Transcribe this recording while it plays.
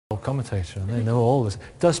commentator, and they know all this.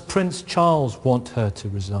 Does Prince Charles want her to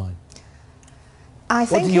resign? I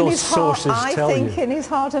think what do your sources tell you? I think in his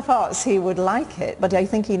heart of hearts he would like it, but I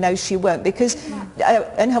think he knows she won't, because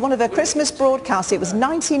in one of her Christmas broadcasts, it was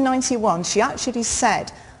 1991, she actually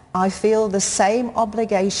said, "I feel the same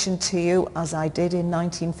obligation to you as I did in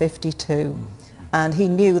 1952. And he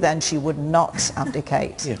knew then she would not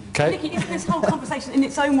abdicate. Yeah. Okay. Nicky, isn't this whole conversation in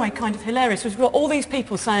its own way kind of hilarious? We've got all these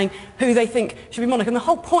people saying who they think should be monarch, and the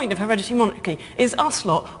whole point of hereditary monarchy is us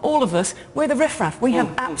lot, all of us, we're the riffraff. We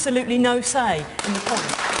have absolutely no say in the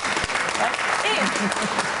point.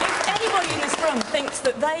 If anybody in this room thinks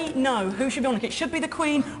that they know who should be monarch, it should be the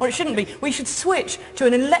Queen or it shouldn't be. We should switch to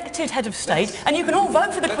an elected head of state, and you can all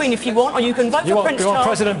vote for the Queen if you want, or you can vote for Prince Charles. You want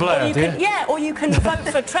President Blair, do you? Yeah, or you can vote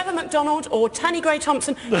for Trevor McDonald or Tanny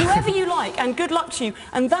Gray-Thompson, whoever you like, and good luck to you.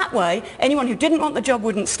 And that way, anyone who didn't want the job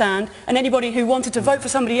wouldn't stand, and anybody who wanted to vote for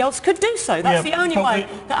somebody else could do so. That's the only way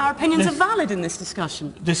that our opinions are valid in this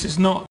discussion. This is not